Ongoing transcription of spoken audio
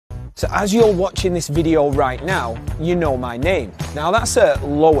So as you're watching this video right now, you know my name. Now that's a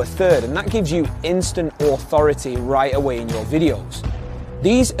lower third, and that gives you instant authority right away in your videos.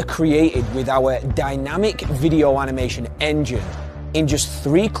 These are created with our dynamic video animation engine in just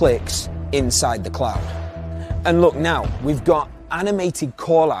 3 clicks inside the cloud. And look now, we've got animated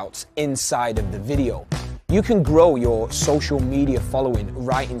callouts inside of the video. You can grow your social media following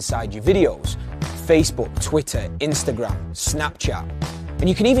right inside your videos. Facebook, Twitter, Instagram, Snapchat. And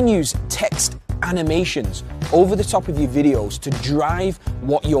you can even use text animations over the top of your videos to drive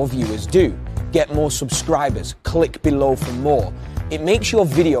what your viewers do. Get more subscribers, click below for more. It makes your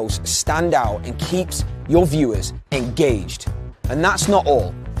videos stand out and keeps your viewers engaged. And that's not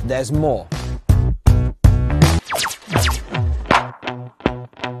all, there's more.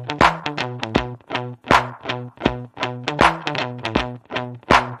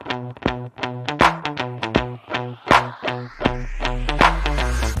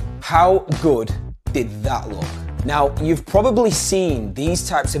 How good did that look? Now, you've probably seen these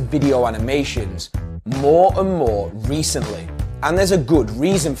types of video animations more and more recently, and there's a good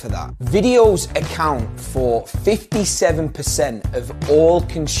reason for that. Videos account for 57% of all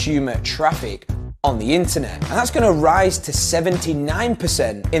consumer traffic on the internet, and that's going to rise to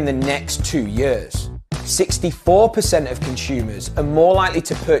 79% in the next 2 years. 64% of consumers are more likely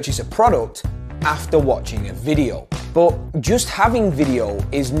to purchase a product after watching a video. But just having video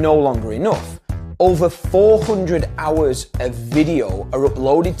is no longer enough. Over 400 hours of video are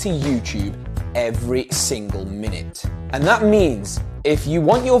uploaded to YouTube every single minute. And that means if you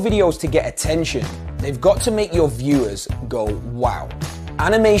want your videos to get attention, they've got to make your viewers go, wow.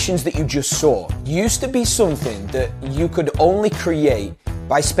 Animations that you just saw used to be something that you could only create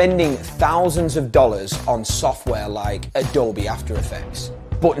by spending thousands of dollars on software like Adobe After Effects.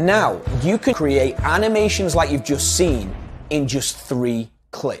 But now, you can create animations like you've just seen in just 3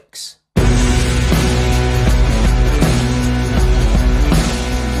 clicks.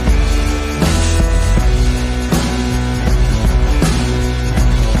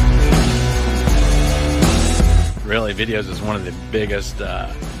 Really, Viddyoze is one of the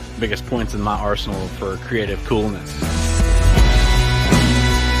biggest points in my arsenal for creative coolness.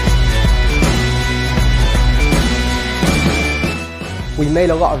 We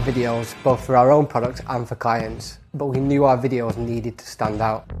made a lot of videos, both for our own product and for clients, but we knew our videos needed to stand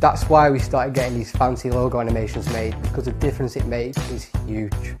out. That's why we started getting these fancy logo animations made, because the difference it makes is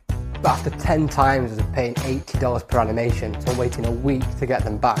huge. But after 10 times of paying $80 per animation and waiting a week to get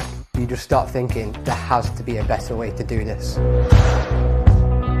them back, you just start thinking there has to be a better way to do this.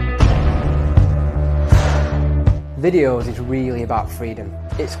 Viddyoze is really about freedom.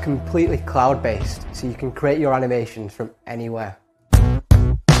 It's completely cloud-based, so you can create your animations from anywhere.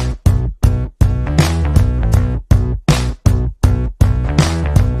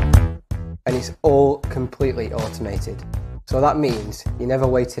 And it's all completely automated. So that means you're never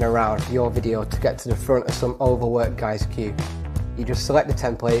waiting around for your video to get to the front of some overworked guy's queue. You just select the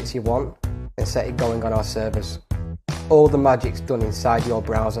templates you want and set it going on our servers. All the magic's done inside your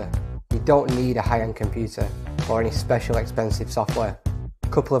browser. You don't need a high-end computer or any special expensive software. A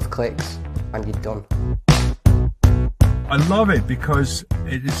couple of clicks and you're done. I love it because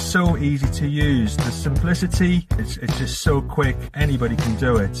it is so easy to use. The simplicity, it's just so quick, anybody can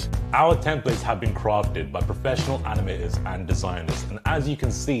do it. Our templates have been crafted by professional animators and designers, and as you can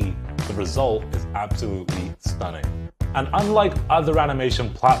see, the result is absolutely stunning. And unlike other animation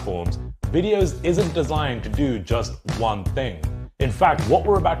platforms, Viddyoze isn't designed to do just one thing. In fact, what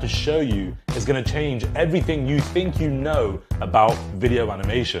we're about to show you is going to change everything you think you know about video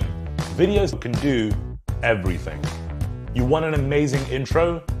animation. Viddyoze can do everything. You want an amazing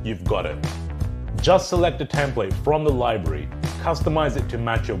intro? You've got it. Just select a template from the library, customize it to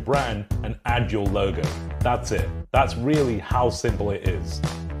match your brand, and add your logo. That's it. That's really how simple it is.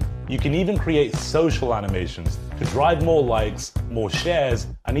 You can even create social animations to drive more likes, more shares,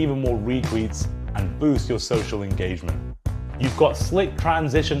 and even more retweets and boost your social engagement. You've got slick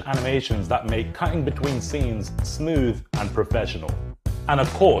transition animations that make cutting between scenes smooth and professional. And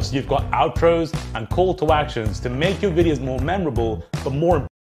of course, you've got outros and call to actions to make your videos more memorable, but more